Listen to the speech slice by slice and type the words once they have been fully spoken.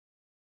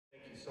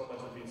so much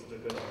for being such a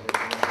good audience.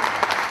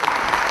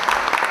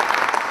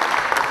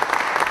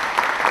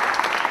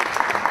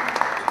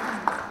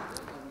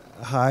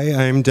 Hi,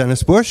 I'm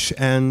Dennis Bush,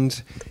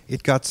 and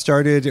it got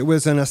started. It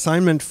was an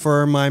assignment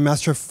for my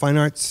Master of Fine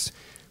Arts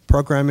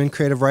program in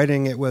creative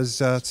writing. It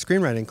was a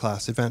screenwriting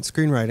class, advanced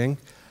screenwriting.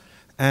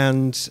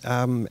 And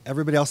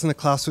everybody else in the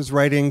class was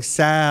writing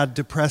sad,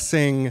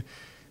 depressing,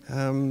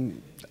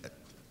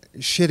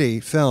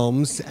 shitty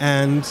films.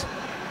 And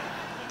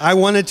I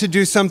wanted to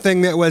do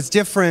something that was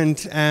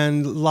different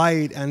and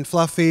light and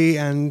fluffy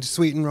and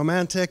sweet and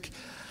romantic.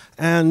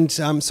 And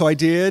so I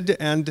did.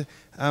 And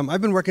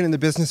I've been working in the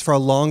business for a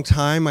long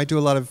time. I do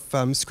a lot of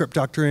script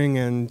doctoring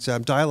and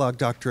dialogue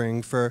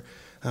doctoring for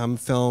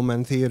film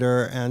and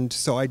theater, and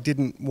so I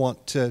didn't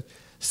want to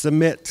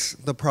submit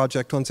the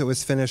project once it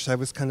was finished. I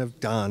was kind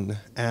of done,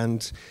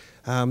 and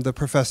the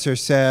professor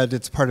said,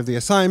 it's part of the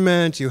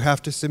assignment, you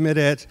have to submit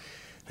it.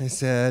 I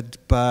said,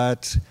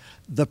 but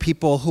the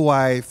people who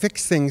I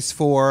fix things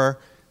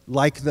for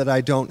like that I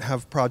don't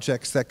have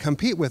projects that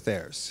compete with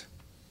theirs.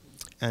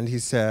 And he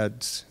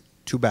said,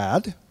 too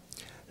bad.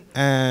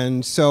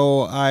 And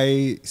so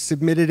I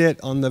submitted it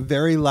on the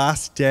very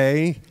last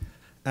day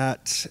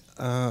at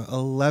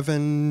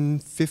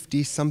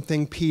 11:50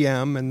 something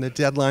p.m. and the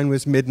deadline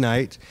was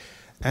midnight,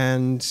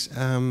 and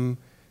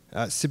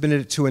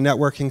submitted it to a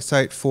networking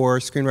site for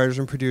screenwriters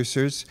and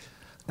producers.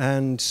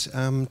 And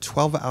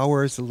 12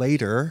 hours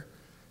later,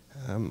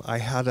 I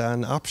had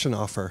an option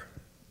offer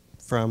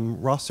from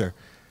Rosser,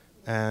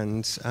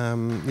 and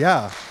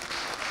yeah.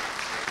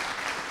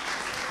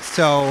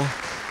 So,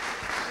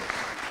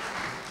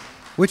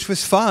 which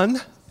was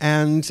fun.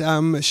 And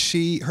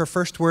her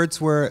first words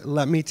were,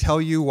 let me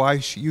tell you why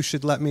you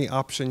should let me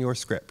option your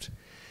script.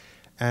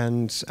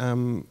 And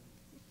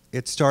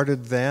it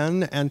started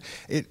then, and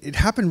it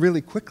happened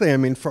really quickly. I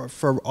mean,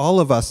 for all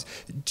of us,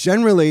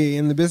 generally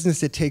in the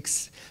business it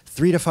takes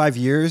 3 to 5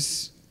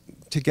 years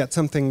to get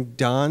something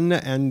done,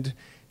 and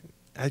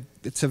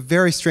it's a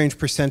very strange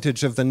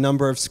percentage of the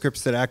number of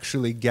scripts that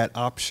actually get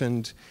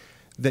optioned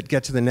that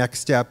get to the next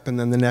step and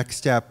then the next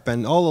step.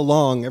 And all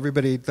along,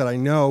 everybody that I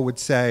know would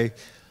say,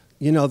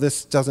 you know,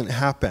 this doesn't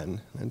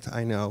happen. And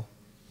I know,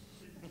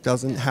 it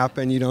doesn't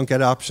happen. You don't get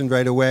optioned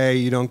right away.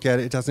 You don't get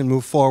it doesn't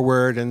move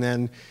forward. And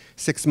then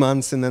 6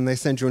 months, and then they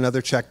send you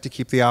another check to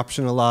keep the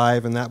option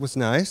alive, and that was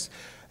nice.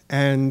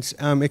 And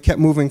it kept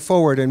moving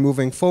forward and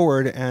moving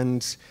forward.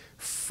 And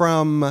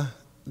from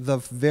the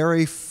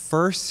very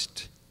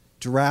first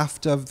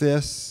draft of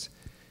this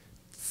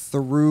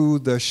through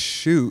the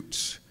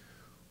shoot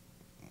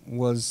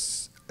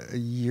was a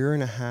year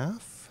and a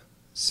half.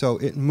 So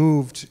it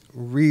moved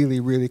really,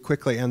 really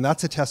quickly, and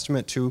that's a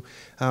testament to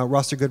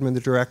Rosser Goodman, the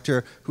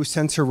director, who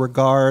sends her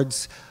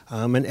regards,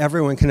 and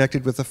everyone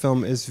connected with the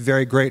film is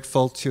very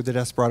grateful to the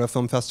Desperado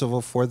Film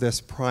Festival for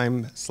this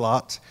prime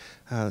slot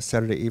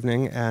Saturday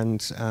evening,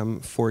 and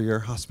for your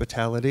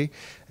hospitality.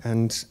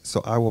 And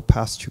so I will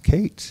pass to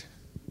Cait.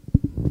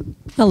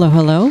 Hello,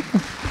 hello.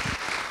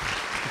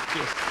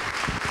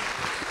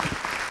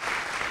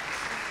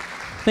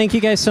 Thank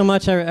you guys so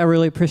much. I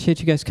really appreciate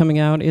you guys coming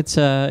out. It's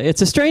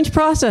a strange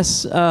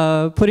process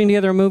putting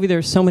together a movie.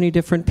 There's so many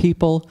different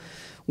people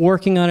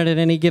working on it at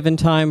any given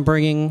time,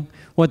 bringing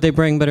what they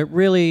bring, but it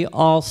really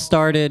all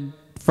started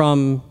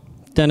from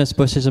Dennis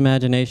Bush's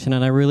imagination,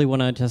 and I really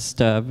want to just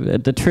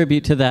the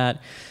tribute to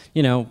that,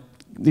 you know,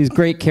 these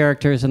great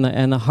characters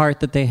and the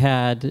heart that they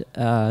had,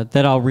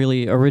 that all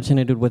really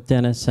originated with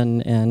Dennis,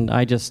 and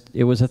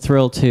it was a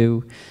thrill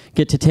to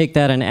get to take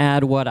that and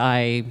add what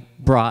I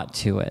brought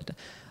to it.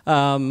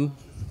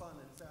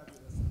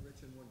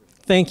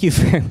 Thank you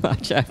very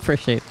much. I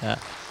appreciate that.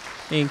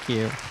 Thank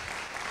you.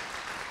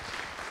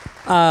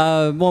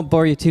 Won't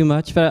bore you too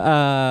much, but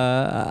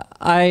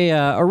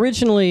I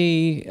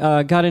originally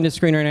got into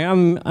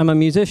screenwriting. I'm a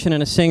musician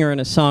and a singer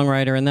and a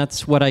songwriter, and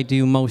that's what I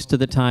do most of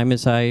the time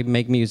is I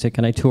make music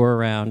and I tour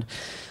around.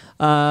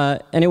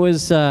 And it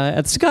was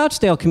at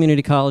Scottsdale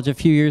Community College a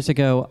few years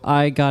ago,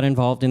 I got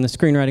involved in the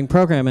screenwriting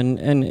program,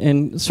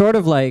 and sort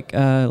of like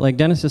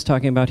Dennis is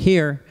talking about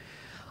here,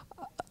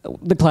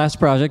 the class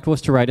project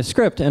was to write a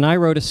script, and I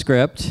wrote a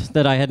script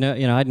that I had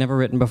I'd never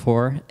written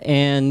before,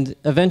 and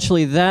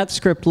eventually that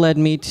script led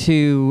me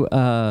to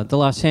the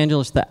Los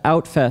Angeles, the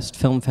Outfest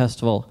Film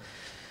Festival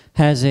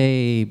has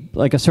a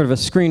sort of a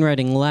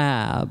screenwriting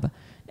lab,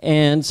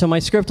 and so my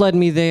script led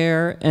me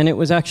there, and it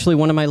was actually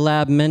one of my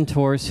lab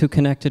mentors who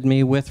connected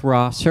me with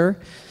Rosser.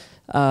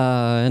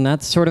 And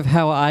that's sort of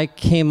how I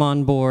came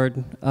on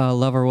board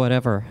Love or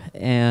Whatever,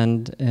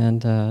 and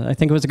I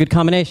think it was a good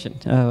combination.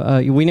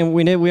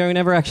 We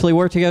never actually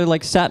worked together,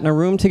 like sat in a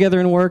room together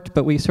and worked,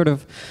 but we sort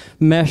of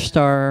meshed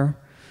our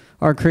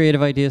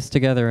creative ideas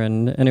together,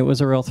 and it was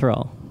a real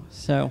thrill.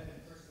 So.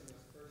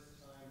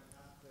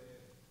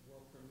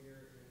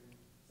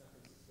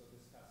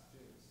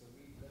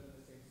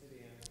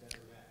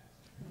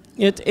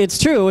 It's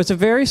true. It was a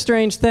very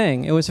strange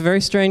thing. It was a very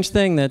strange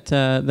thing that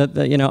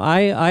you know,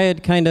 I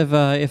had kind of,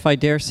 if I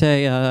dare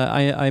say,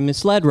 I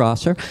misled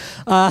Rosser.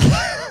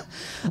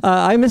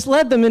 I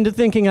misled them into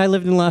thinking I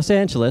lived in Los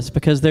Angeles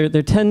because there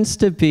tends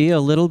to be a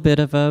little bit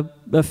of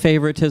a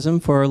favoritism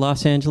for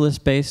Los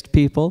Angeles-based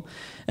people.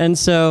 And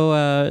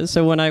so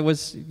when I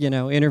was,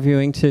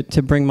 interviewing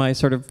to bring my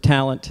sort of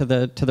talent to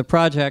the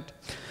project,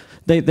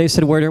 they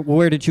said,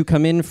 where did you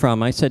come in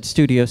from? I said,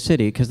 Studio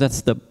City, because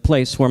that's the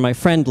place where my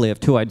friend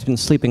lived, who I'd been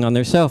sleeping on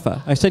their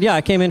sofa. I said, yeah,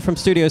 I came in from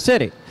Studio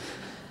City.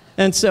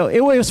 And so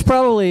it was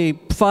probably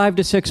 5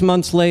 to 6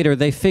 months later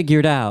they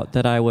figured out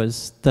that I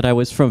was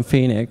from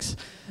Phoenix,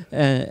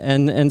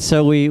 and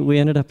so we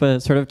ended up a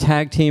sort of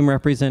tag team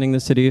representing the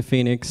city of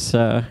Phoenix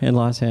in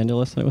Los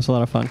Angeles, and it was a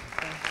lot of fun.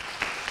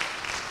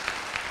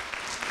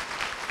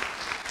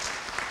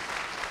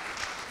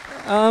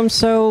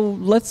 So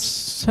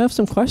let's have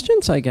some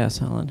questions, I guess,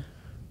 Helen.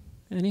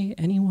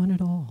 Anyone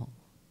at all?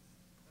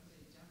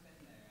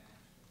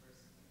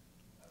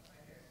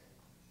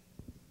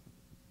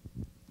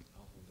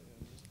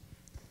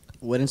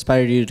 What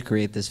inspired you to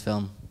create this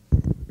film?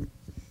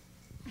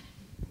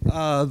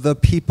 The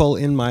people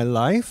in my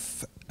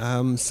life.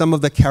 Some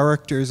of the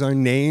characters are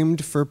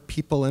named for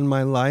people in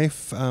my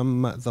life.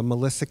 The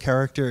Melissa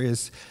character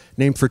is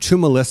named for 2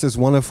 Melissas,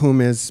 one of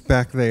whom is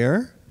back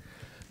there.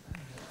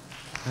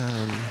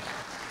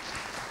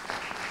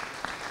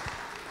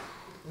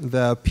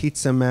 The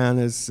pizza man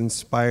is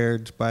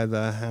inspired by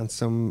the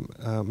handsome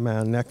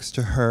man next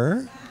to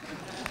her.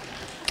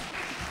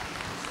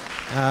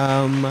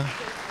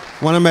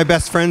 One of my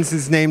best friends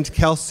is named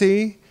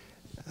Kelsey.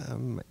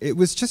 It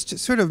was just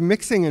sort of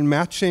mixing and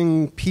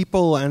matching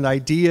people and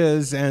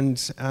ideas, and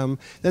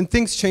then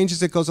things change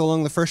as it goes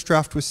along. The first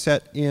draft was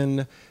set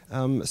in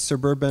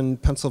suburban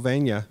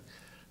Pennsylvania,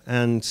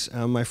 and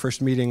my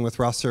first meeting with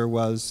Rosser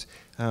was,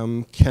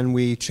 can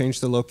we change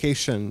the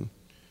location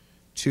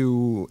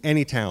to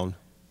any town?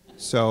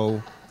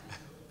 So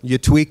you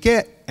tweak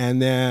it,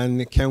 and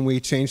then can we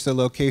change the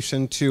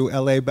location to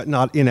LA but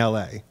not in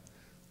LA?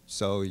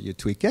 So you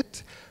tweak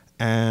it,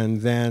 and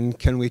then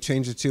can we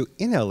change it to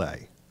in LA?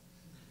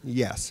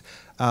 Yes.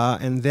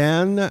 And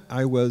then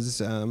I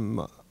was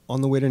on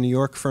the way to New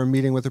York for a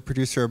meeting with a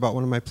producer about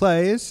one of my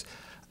plays,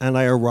 and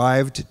I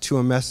arrived to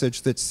a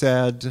message that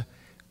said,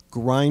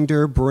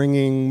 Grindr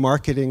bringing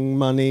marketing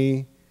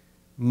money,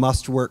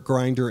 must work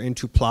Grindr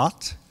into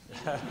plot.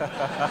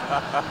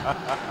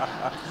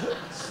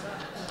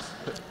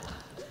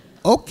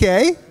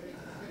 Okay.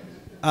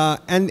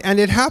 And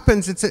it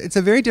happens, it's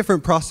a very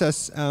different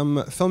process. Film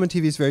and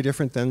TV is very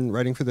different than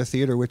writing for the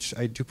theater, which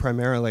I do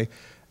primarily.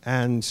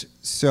 And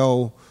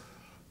so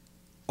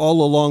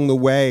all along the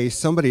way,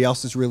 somebody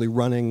else is really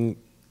running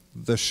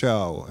the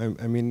show.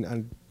 I mean,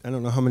 I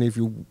don't know how many of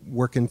you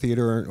work in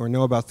theater or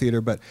know about theater,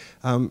 but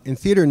in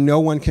theater, no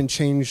one can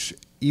change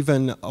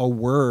even a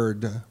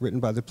word written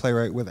by the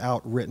playwright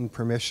without written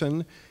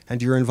permission,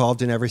 and you're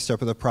involved in every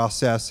step of the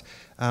process.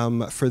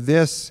 For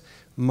this,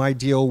 my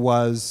deal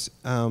was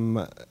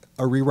a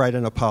rewrite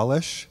and a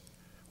polish,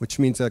 which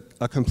means a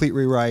complete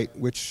rewrite,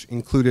 which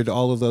included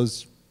all of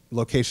those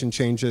location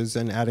changes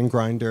and adding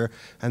Grindr,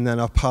 and then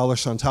a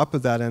polish on top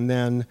of that, and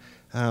then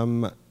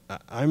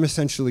I'm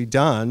essentially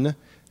done,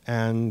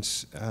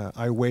 and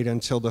I wait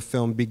until the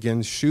film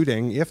begins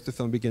shooting, if the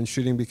film begins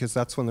shooting, because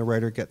that's when the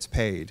writer gets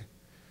paid.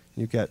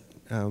 You get,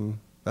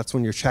 that's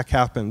when your check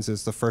happens,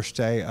 is the first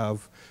day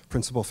of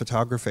principal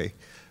photography,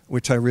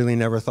 which I really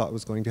never thought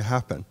was going to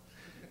happen.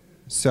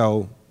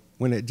 So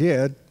when it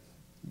did,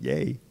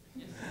 yay.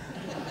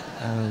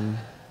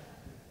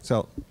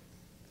 So,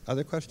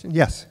 other question?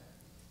 Yes.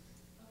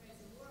 Okay,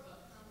 so more of a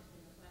comment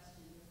than a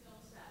question. The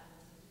film set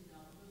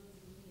was, really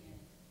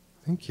convenient.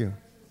 Thank you.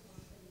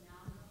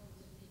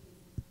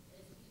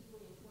 It's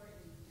equally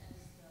important as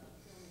the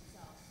film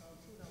itself, so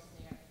kudos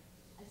there.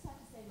 I just have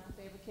to say my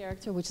favorite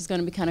character, which is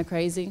going to be kind of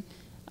crazy.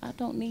 I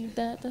don't need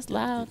that. That's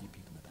loud.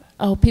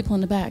 Oh, people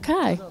in the back.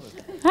 Hi.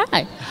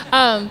 Hi.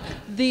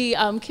 The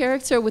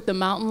character with the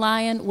mountain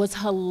lion was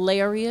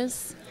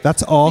hilarious.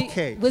 That's all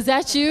Cait. Was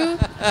that you?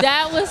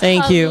 That was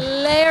Thank you.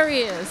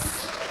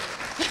 Hilarious.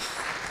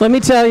 Let me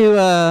tell you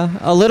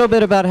a little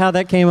bit about how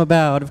that came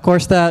about. Of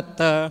course,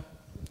 that,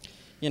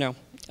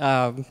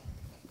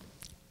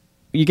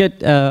 you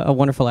get a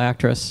wonderful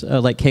actress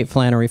like Kate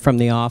Flannery from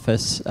The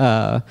Office.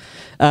 Like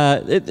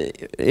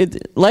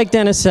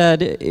Dennis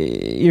said,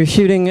 you're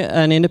shooting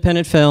an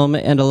independent film,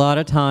 and a lot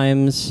of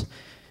times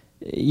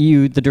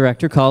the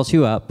director calls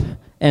you up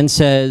and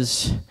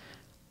says,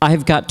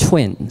 I've got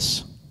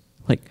twins.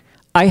 Like,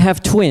 I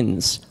have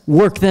twins,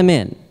 work them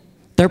in.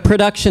 Their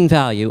production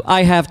value,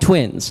 I have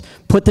twins,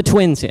 put the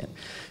twins in.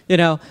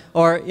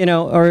 Or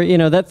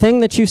that thing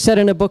that you said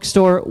in a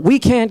bookstore, we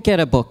can't get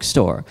a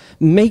bookstore.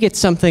 Make it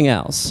something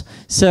else.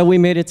 So we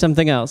made it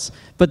something else.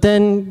 But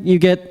then you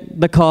get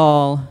the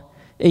call,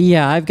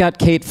 yeah, I've got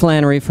Kate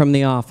Flannery from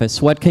The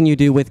Office. What can you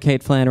do with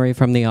Kate Flannery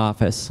from The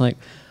Office? Like,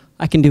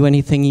 I can do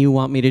anything you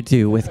want me to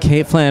do with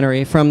Kate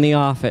Flannery from The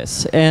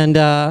Office. And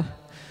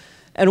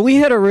we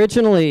had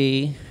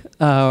originally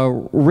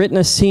written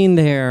a scene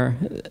there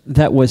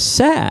that was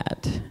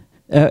sad.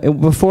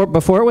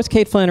 before it was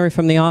Cait Flannery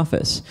from The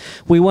Office,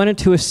 we wanted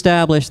to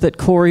establish that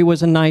Corey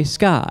was a nice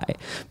guy,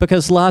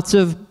 because lots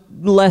of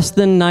less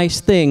than nice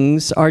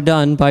things are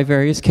done by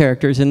various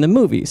characters in the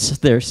movies.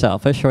 They're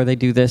selfish, or they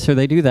do this or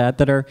they do that,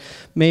 that are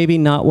maybe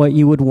not what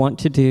you would want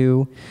to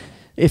do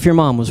if your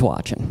mom was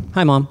watching.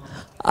 Hi, Mom.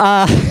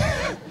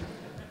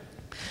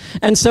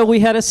 And so we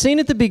had a scene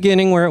at the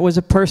beginning where it was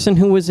a person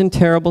who was in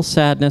terrible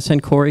sadness,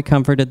 and Corey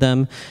comforted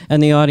them,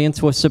 and the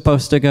audience was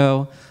supposed to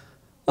go,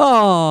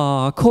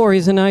 "Oh,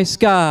 Corey's a nice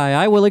guy.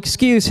 I will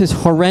excuse his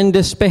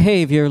horrendous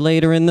behavior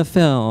later in the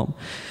film."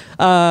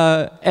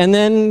 And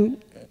then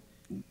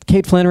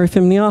Cait Flannery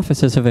from The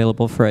Office is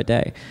available for a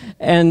day.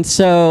 And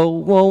so,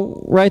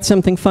 well, write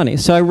something funny.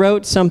 So I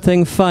wrote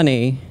something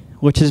funny,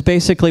 which is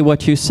basically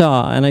what you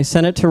saw, and I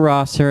sent it to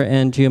Rosser,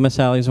 and Gia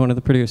Masali is one of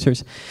the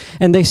producers,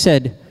 and they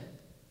said,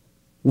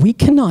 "We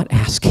cannot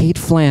ask Cait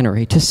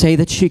Flannery to say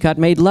that she got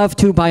made love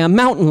to by a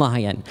mountain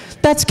lion.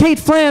 That's Cait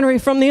Flannery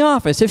from The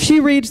Office. If she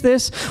reads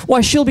this,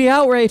 why, she'll be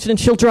outraged and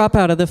she'll drop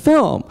out of the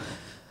film."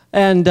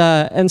 And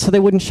so they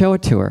wouldn't show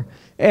it to her.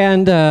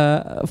 And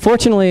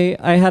fortunately,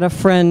 I had a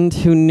friend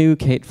who knew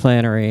Cait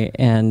Flannery,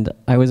 and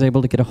I was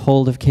able to get a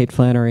hold of Cait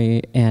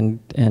Flannery and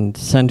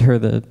send her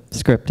the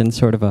script in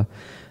sort of a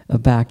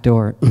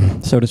backdoor,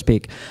 so to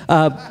speak,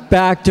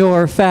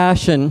 backdoor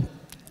fashion.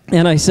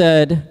 And I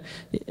said,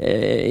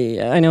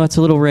 "I know it's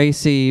a little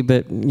racy,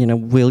 but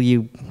will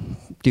you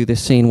do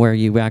this scene where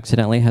you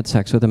accidentally had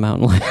sex with a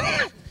mountain lion?"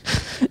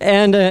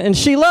 And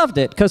she loved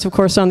it, because of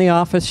course on The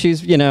Office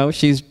she's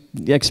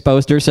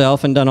exposed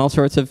herself and done all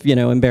sorts of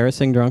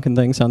embarrassing drunken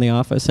things on The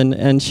Office,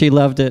 and she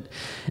loved it.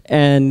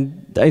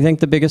 And I think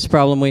the biggest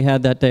problem we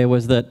had that day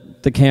was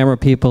that the camera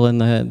people and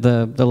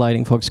the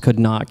lighting folks could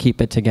not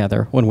keep it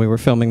together when we were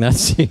filming that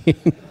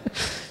scene.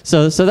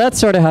 So that's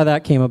sort of how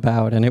that came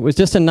about, and it was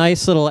just a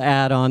nice little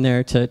add on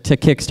there to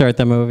kickstart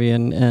the movie,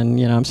 and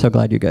I'm so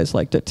glad you guys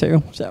liked it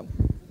too. So,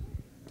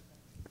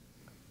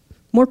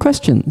 more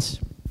questions?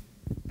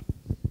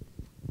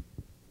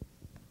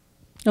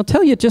 I'll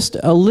tell you just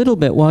a little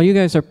bit while you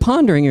guys are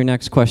pondering your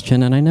next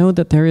question, and I know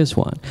that there is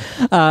one.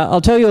 I'll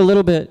tell you a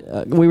little bit.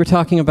 We were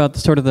talking about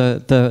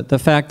the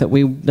fact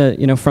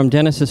that from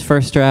Dennis's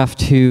first draft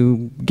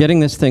to getting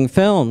this thing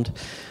filmed,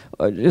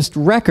 just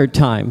record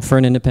time for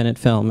an independent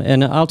film.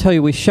 And I'll tell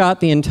you, we shot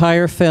the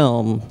entire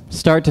film,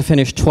 start to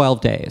finish, 12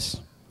 days,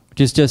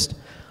 which is just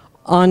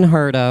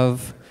unheard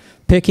of.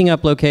 Picking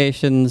up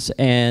locations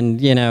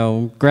and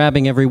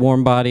grabbing every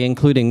warm body,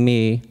 including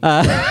me.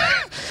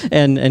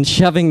 And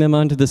shoving them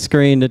onto the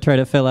screen to try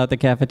to fill out the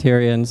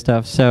cafeteria and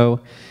stuff.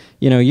 So,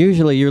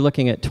 usually you're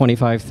looking at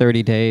 25,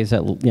 30 days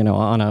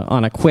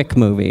on a quick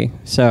movie.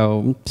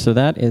 So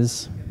that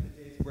is. Get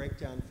the day's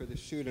breakdown for the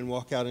shoot and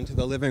walk out into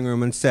the living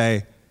room and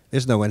say,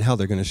 "There's no way in hell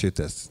they're going to shoot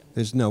this.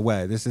 There's no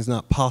way. This is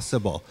not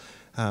possible."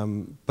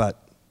 But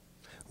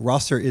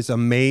Rosser is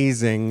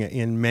amazing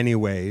in many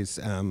ways.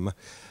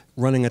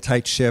 Running a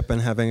tight ship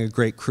and having a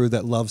great crew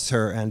that loves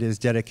her and is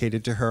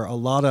dedicated to her. A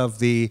lot of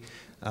the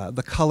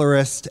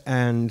colorist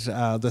and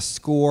the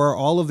score,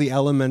 all of the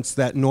elements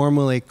that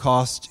normally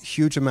cost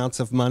huge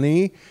amounts of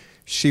money,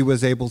 she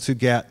was able to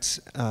get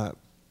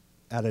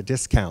at a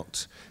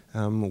discount,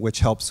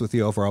 which helps with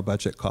the overall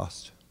budget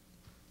cost.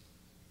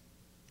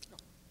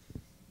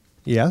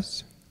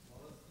 Yes?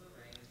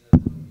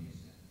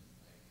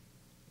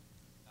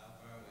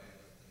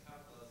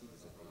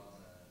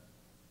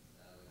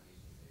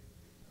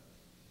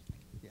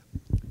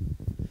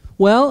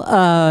 Well,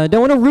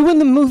 don't want to ruin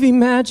the movie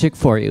magic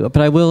for you,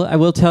 but I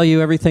will tell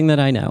you everything that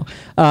I know.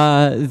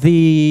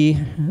 The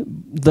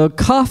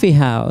coffee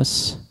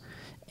house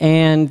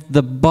and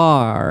the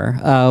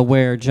bar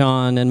where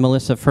John and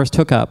Melissa first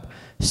hook up,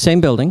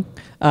 same building.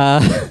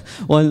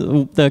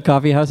 The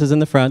coffee house is in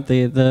the front,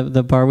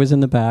 the bar was in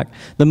the back.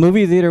 The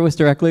movie theater was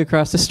directly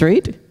across the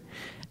street.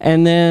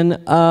 And then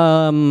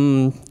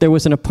there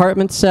was an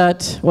apartment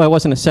set. Well, it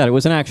wasn't a set, it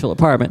was an actual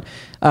apartment,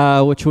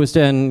 which was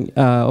done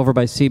over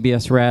by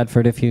CBS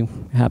Radford. If you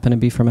happen to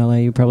be from LA,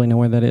 you probably know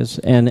where that is.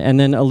 And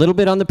then a little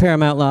bit on the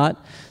Paramount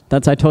lot. I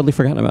totally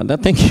forgot about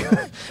that, thank you.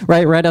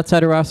 right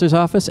outside of Rosser's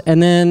office.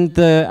 And then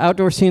the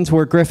outdoor scenes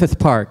were Griffith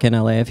Park in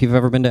LA. If you've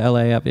ever been to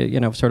LA,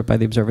 sort of by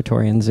the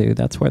observatory and zoo,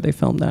 that's where they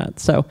filmed that.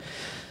 So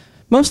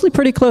mostly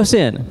pretty close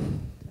in.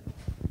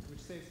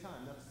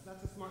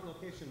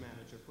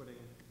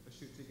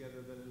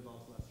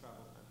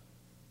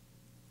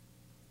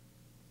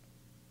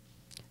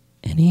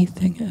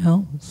 Anything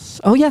else?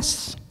 Oh,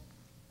 yes.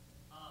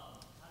 How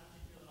did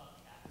you feel about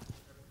the actor's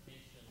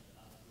interpretation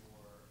of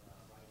your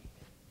writing?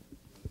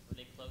 Were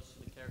they close to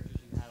the characters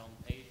you had on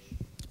the page?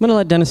 I'm going to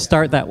let Dennis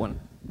start that one.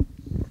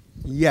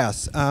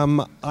 Yes.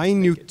 I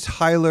knew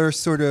Tyler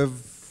sort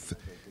of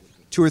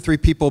 2 or 3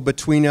 people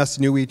between us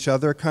knew each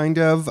other, kind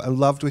of. I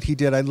loved what he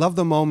did. I love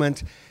the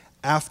moment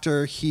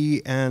after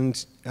he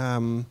and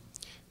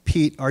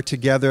Pete are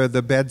together,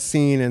 the bed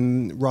scene,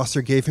 and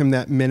Rosser gave him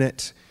that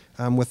minute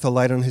with the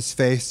light on his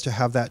face to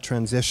have that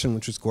transition,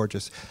 which was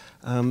gorgeous.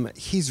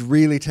 He's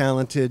really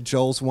talented.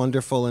 Joel's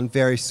wonderful and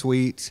very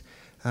sweet.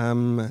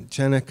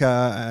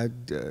 Jenica,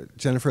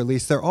 Jennifer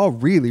Elise, they're all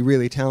really,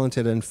 really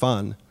talented and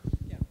fun.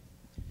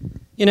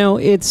 You know,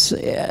 it's,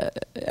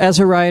 as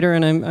a writer,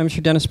 and I'm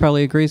sure Dennis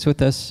probably agrees with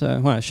this,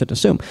 well, I should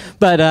assume,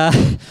 but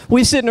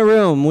we sit in a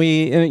room,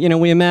 we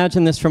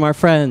imagine this from our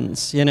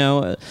friends,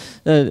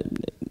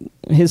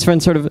 his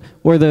friends sort of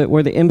were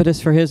the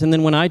impetus for his, and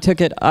then when I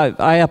took it,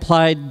 I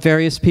applied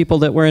various people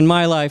that were in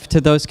my life to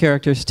those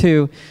characters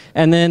too,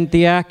 and then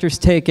the actors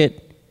take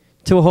it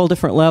to a whole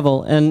different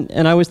level,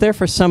 and I was there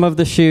for some of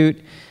the shoot,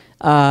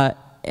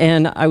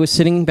 and I was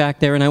sitting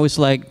back there and I was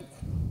like,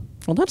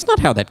 well, that's not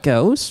how that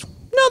goes.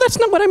 No, that's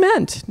not what I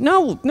meant.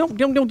 No,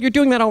 you're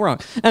doing that all wrong.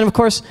 And of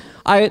course,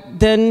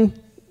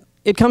 then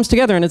it comes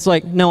together and it's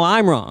like, no,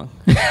 I'm wrong.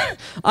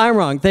 I'm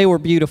wrong. They were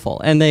beautiful,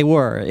 and they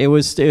were. It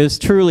was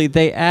truly,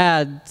 they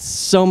add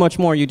so much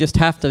more. You just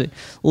have to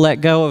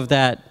let go of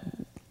that,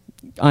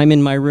 I'm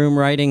in my room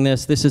writing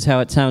this is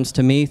how it sounds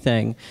to me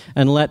thing,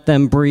 and let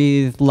them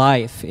breathe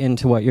life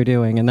into what you're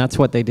doing. And that's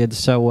what they did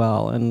so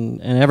well.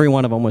 And every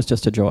one of them was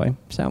just a joy.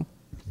 So.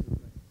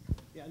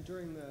 Yeah, and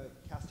during the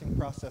casting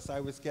process, I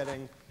was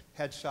getting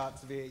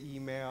headshots via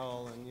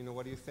email, and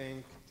what do you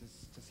think?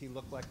 Does he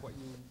look like what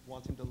you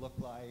want him to look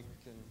like,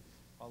 and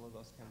all of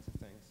those kinds of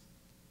things.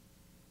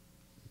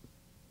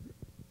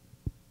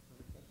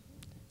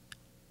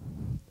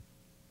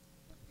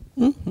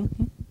 Mm-hmm.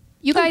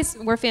 You guys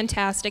were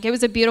fantastic. It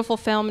was a beautiful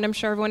film, and I'm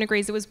sure everyone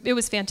agrees it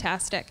was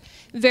fantastic.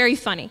 Very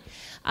funny.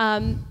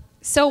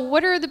 So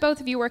what are the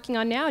both of you working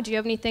on now? Do you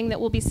have anything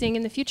that we'll be seeing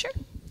in the future?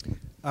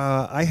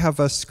 I have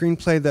a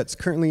screenplay that's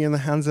currently in the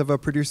hands of a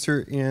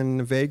producer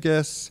in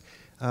Vegas.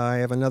 I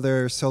have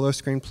another solo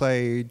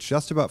screenplay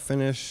just about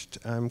finished.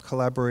 I'm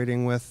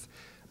collaborating with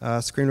a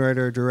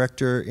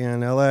screenwriter-director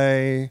in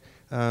LA,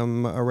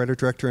 a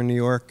writer-director in New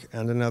York,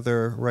 and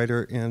another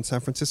writer in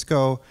San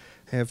Francisco.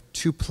 I have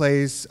 2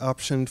 plays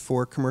optioned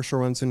for commercial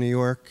runs in New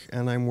York,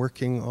 and I'm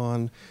working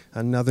on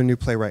another new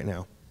play right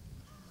now.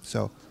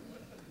 So,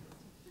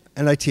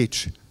 and I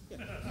teach.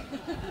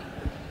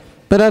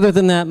 But other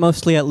than that,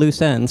 mostly at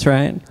loose ends,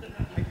 right?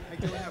 I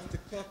don't have to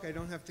cook, I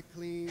don't have to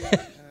clean.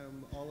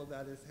 All of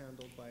that is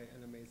handled by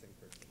an amazing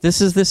person. This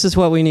is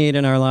what we need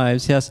in our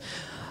lives, yes.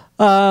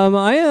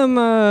 I am,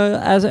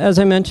 as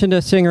I mentioned,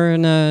 a singer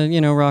in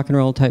a rock and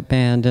roll type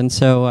band, and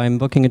so I'm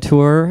booking a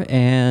tour,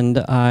 and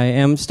I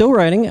am still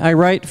writing. I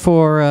write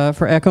for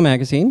Echo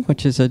Magazine,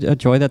 which is a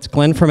joy. That's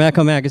Glenn from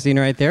Echo Magazine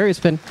right there. He's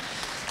been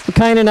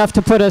kind enough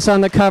to put us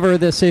on the cover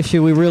of this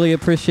issue. We really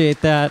appreciate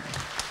that.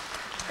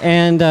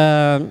 And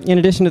in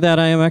addition to that,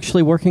 I am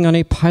actually working on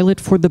a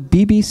pilot for the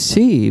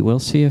BBC. We'll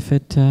see if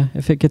it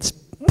gets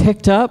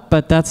picked up,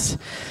 but that's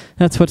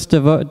what's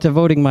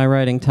devoting my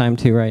writing time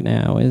to right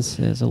now is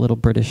a little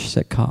British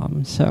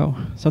sitcom. So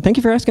thank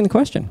you for asking the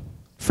question.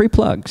 Free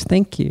plugs.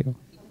 Thank you.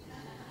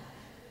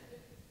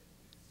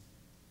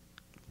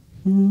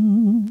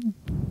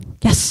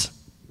 Yes.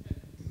 You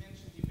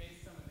mentioned you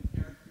based some of the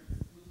characters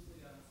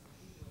loosely on some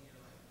people in your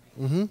life.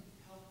 Mm-hmm.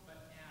 Help but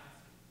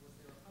ask, was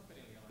there a puppet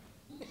in your life?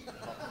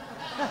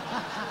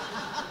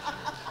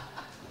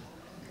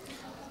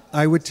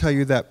 I would tell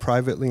you that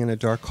privately in a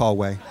dark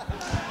hallway.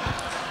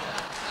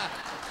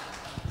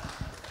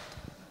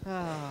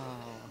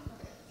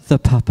 The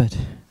puppet.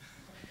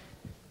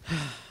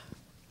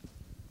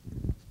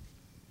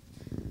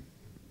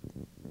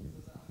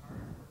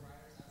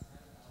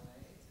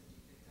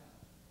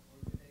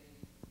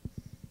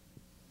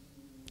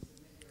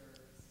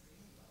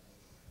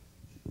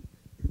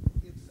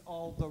 It's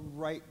all the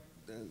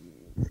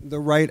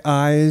right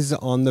eyes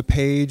on the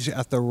page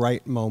at the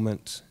right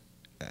moment.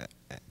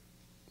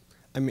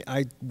 I mean,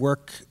 I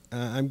work,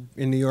 I'm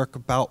in New York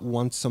about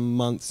once a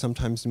month,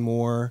 sometimes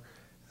more.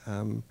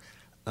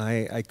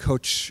 I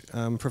coach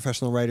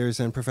professional writers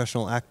and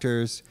professional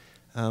actors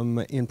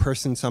in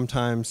person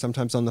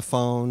sometimes on the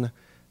phone.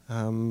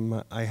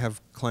 I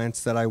have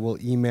clients that I will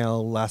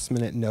email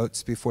last-minute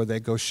notes before they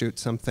go shoot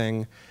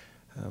something.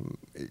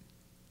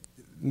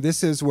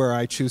 This is where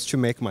I choose to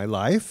make my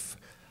life.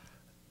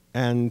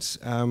 And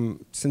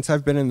since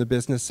I've been in the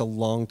business a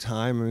long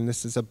time, I mean,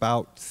 this is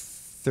about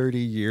 30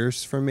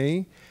 years for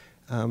me.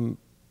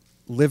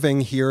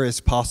 Living here is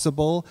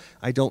possible.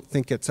 I don't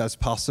think it's as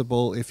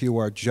possible if you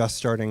are just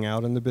starting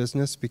out in the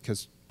business,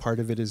 because part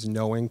of it is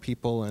knowing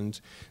people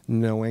and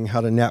knowing how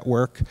to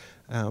network.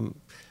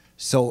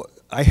 So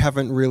I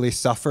haven't really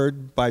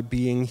suffered by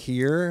being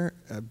here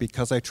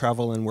because I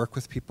travel and work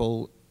with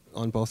people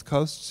on both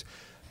coasts.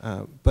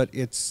 But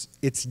it's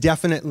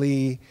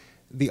definitely,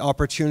 the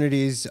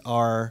opportunities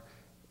are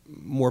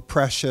more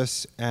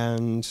precious,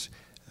 and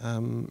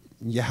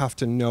you have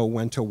to know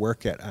when to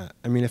work it at.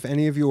 I mean, if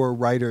any of you are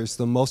writers,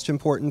 the most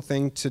important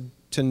thing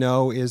to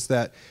know is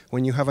that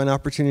when you have an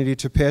opportunity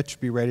to pitch,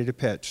 be ready to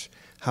pitch.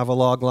 Have a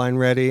log line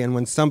ready, and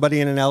when somebody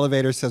in an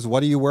elevator says,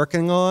 "What are you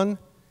working on?"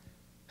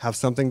 have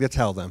something to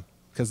tell them,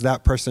 because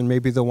that person may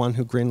be the one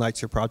who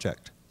greenlights your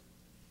project.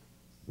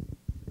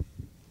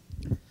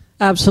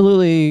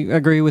 Absolutely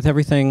agree with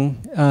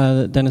everything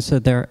that Dennis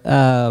said there.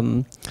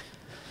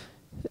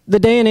 the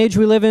day and age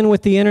we live in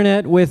with the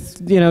internet,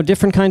 with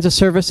different kinds of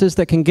services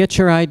that can get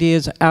your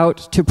ideas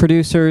out to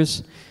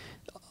producers,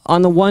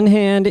 on the one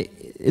hand,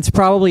 it's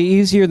probably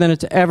easier than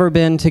it's ever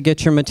been to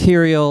get your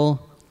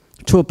material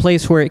to a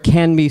place where it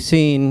can be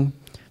seen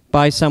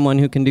by someone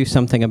who can do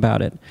something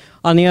about it.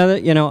 On the other,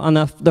 on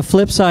the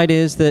flip side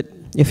is that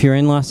if you're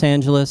in Los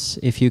Angeles,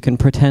 if you can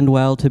pretend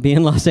well to be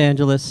in Los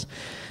Angeles,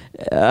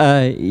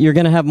 you're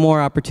going to have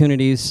more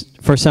opportunities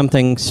for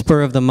something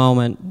spur of the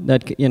moment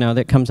that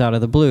that comes out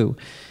of the blue.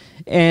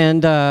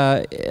 And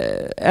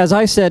as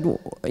I said,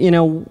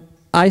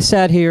 I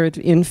sat here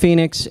in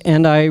Phoenix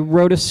and I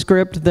wrote a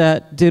script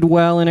that did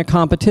well in a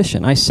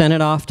competition. I sent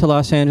it off to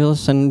Los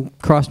Angeles and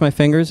crossed my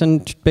fingers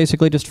and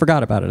basically just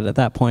forgot about it at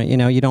that point.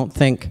 You don't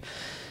think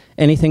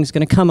anything's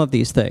going to come of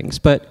these things.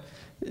 But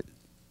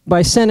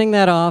by sending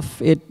that off,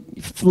 it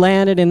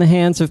landed in the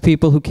hands of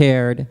people who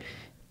cared.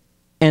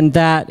 And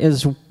that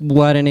is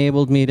what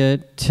enabled me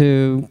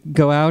to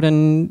go out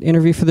and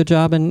interview for the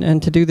job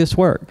and to do this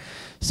work.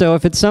 So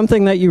if it's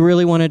something that you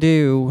really want to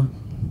do,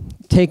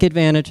 take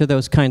advantage of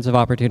those kinds of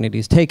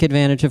opportunities. Take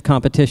advantage of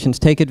competitions.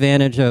 Take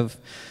advantage of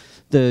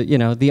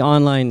the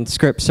online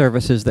script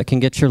services that can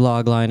get your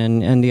log line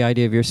and the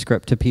idea of your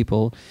script to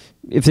people.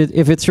 If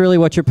it's really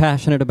what you're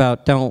passionate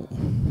about,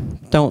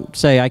 don't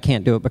say I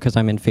can't do it because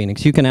I'm in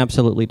Phoenix. You can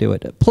absolutely do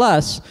it.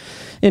 Plus,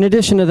 in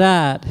addition to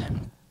that,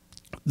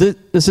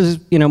 this is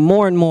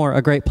more and more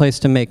a great place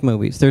to make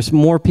movies. There's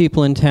more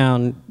people in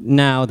town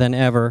now than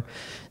ever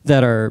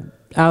that are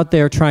out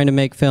there trying to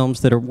make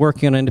films, that are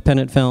working on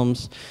independent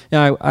films.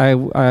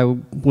 I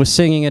was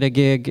singing at a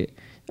gig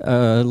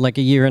like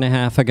a year and a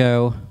half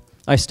ago.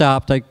 I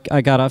stopped,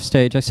 I got off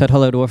stage, I said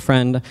hello to a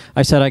friend.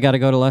 I said, I got to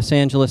go to Los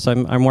Angeles,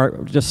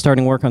 I'm just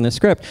starting work on this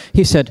script.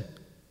 He said,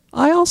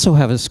 I also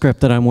have a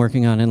script that I'm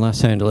working on in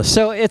Los Angeles.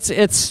 So it's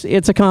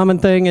a common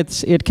thing,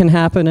 it can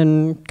happen,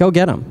 and go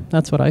get them.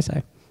 That's what I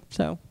say.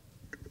 So.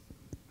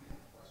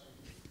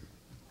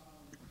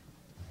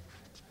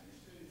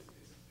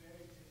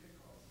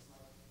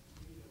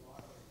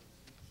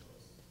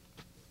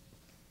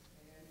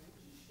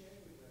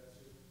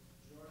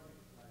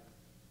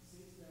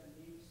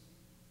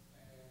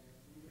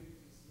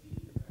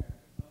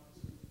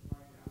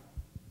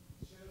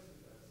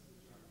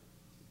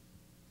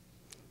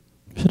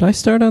 Should I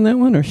start on that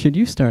one, or should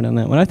you start on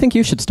that one? I think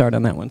you should start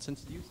on that one,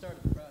 since you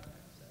started the project.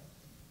 So.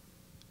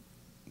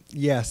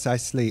 Yes, I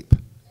sleep.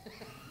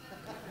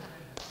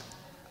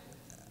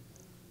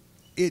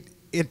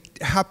 It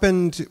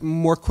happened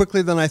more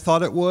quickly than I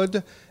thought it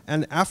would,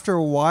 and after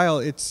a while,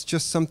 it's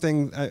just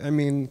something, I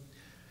mean,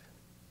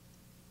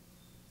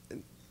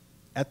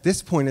 at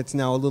this point, it's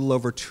now a little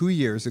over 2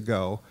 years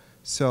ago,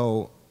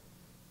 so,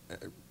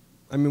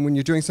 I mean, when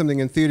you're doing something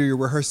in theater, you're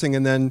rehearsing,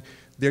 and then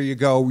there you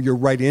go, you're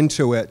right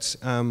into it.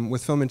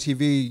 With film and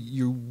TV,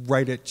 you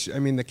write it, I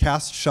mean, the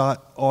cast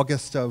shot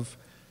August of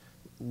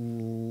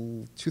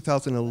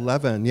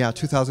 2011, yeah,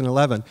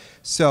 2011.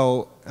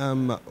 So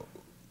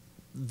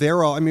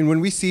they're all, I mean, when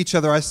we see each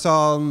other, I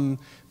saw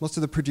most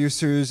of the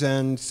producers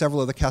and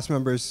several of the cast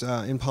members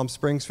in Palm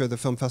Springs for the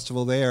film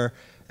festival there,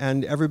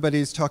 and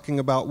everybody's talking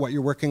about what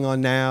you're working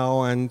on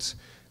now, and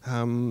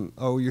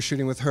oh, you're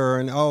shooting with her,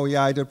 and oh,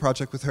 yeah, I did a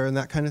project with her, and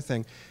that kind of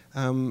thing.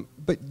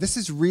 But this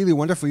is really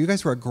wonderful. You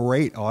guys were a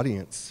great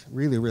audience,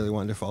 really, really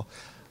wonderful.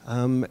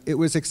 It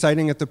was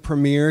exciting at the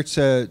premiere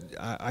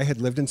I had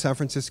lived in San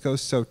Francisco,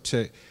 so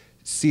to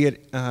see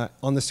it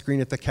on the screen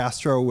at the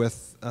Castro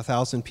with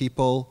 1,000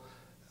 people,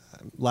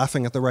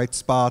 laughing at the right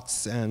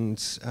spots and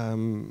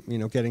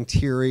getting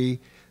teary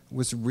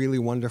was really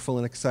wonderful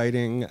and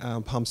exciting.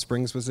 Palm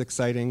Springs was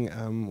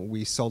exciting.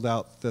 We sold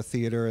out the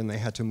theater and they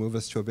had to move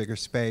us to a bigger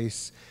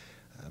space.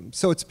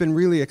 So it's been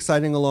really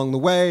exciting along the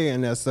way,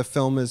 and as the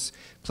film has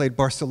played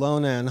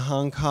Barcelona and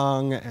Hong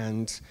Kong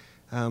and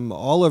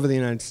all over the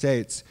United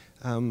States,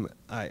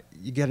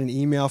 you get an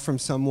email from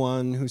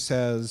someone who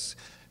says,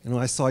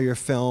 I saw your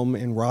film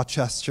in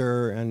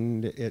Rochester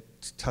and it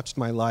touched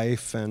my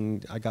life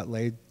and I got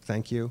laid,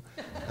 thank you.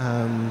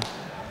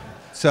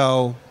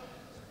 So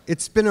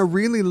it's been a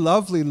really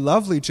lovely,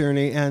 lovely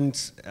journey, and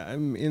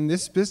in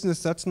this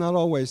business that's not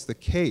always the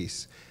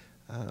case.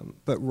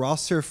 But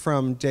Rosser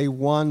from day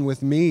one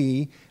with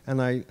me,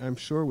 and I'm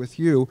sure with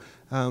you,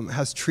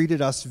 has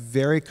treated us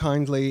very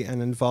kindly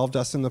and involved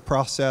us in the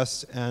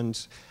process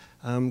and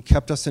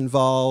kept us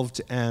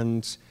involved,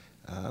 and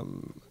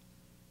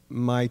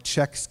my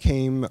checks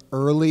came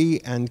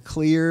early and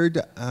cleared.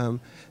 I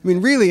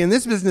mean, really, in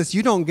this business,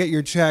 you don't get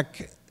your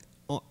check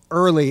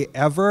early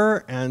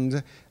ever,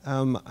 and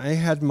I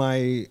had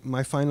my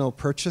final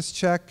purchase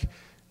check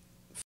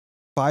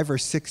 5 or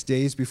 6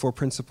 days before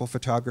principal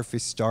photography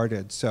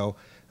started. So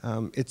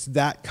it's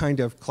that kind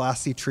of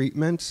classy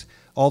treatment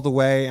all the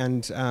way,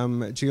 and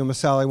Gio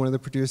Masali, one of the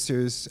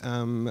producers,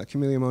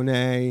 Camelia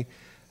Monet,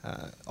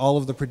 all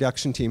of the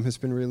production team has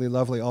been really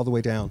lovely all the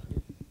way down.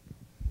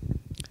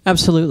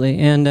 Absolutely,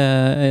 and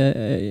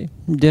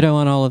ditto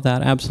on all of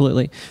that,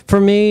 absolutely. For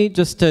me,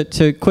 just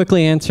to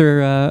quickly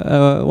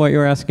answer what you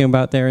were asking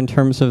about there in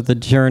terms of the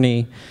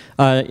journey,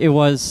 it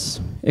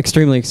was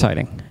extremely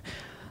exciting.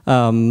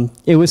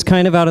 It was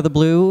kind of out of the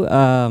blue.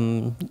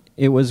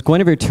 It was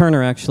Guinevere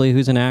Turner, actually,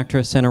 who's an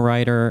actress and a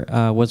writer,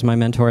 was my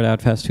mentor at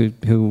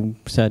Outfest, who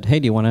said, "Hey,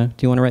 do you want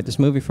to write this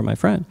movie for my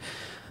friend?"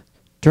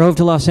 Drove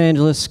to Los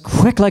Angeles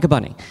quick like a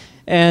bunny,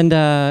 and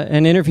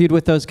interviewed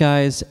with those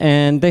guys.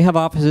 And they have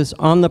offices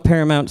on the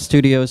Paramount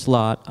Studios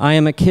lot. I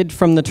am a kid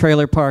from the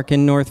trailer park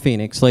in North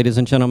Phoenix, ladies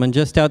and gentlemen,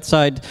 just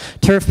outside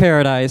Turf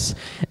Paradise.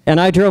 And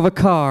I drove a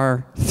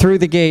car through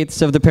the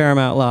gates of the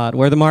Paramount lot,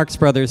 where the Marx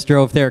Brothers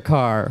drove their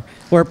car,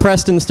 where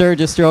Preston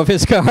Sturgis drove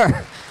his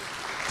car,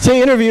 to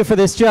interview for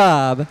this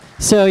job.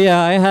 So yeah,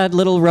 I had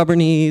little rubber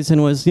knees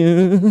and was,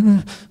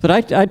 but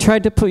I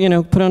tried to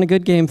put on a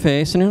good game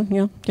face, and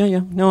yeah.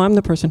 No, I'm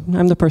the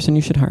person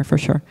you should hire for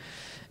sure.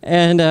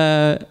 And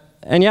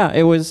yeah,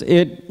 it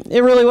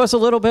really was a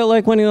little bit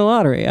like winning the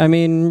lottery. I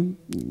mean,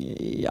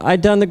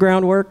 I'd done the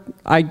groundwork.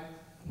 I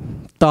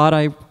thought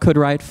I could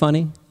write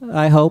funny,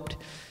 I hoped,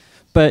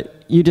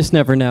 but you just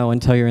never know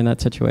until you're in that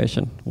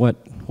situation what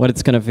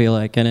it's going to feel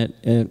like, and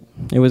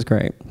it was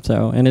great.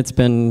 So, and it's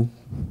been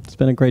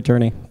a great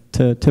journey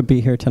to be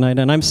here tonight,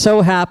 and I'm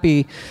so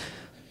happy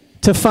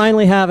to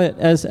finally have it.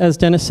 As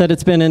Dennis said,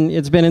 it's been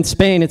in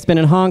Spain, it's been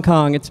in Hong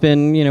Kong, it's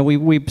been,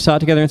 we saw it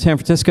together in San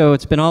Francisco,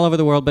 it's been all over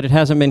the world, but it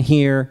hasn't been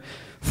here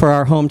for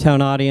our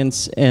hometown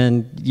audience,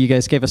 and you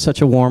guys gave us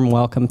such a warm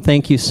welcome.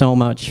 Thank you so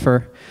much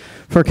for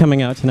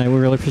coming out tonight. We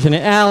really appreciate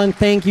it. Alan,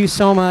 thank you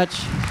so much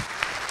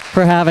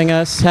for having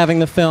us, having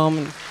the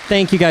film.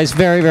 Thank you guys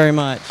very, very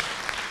much.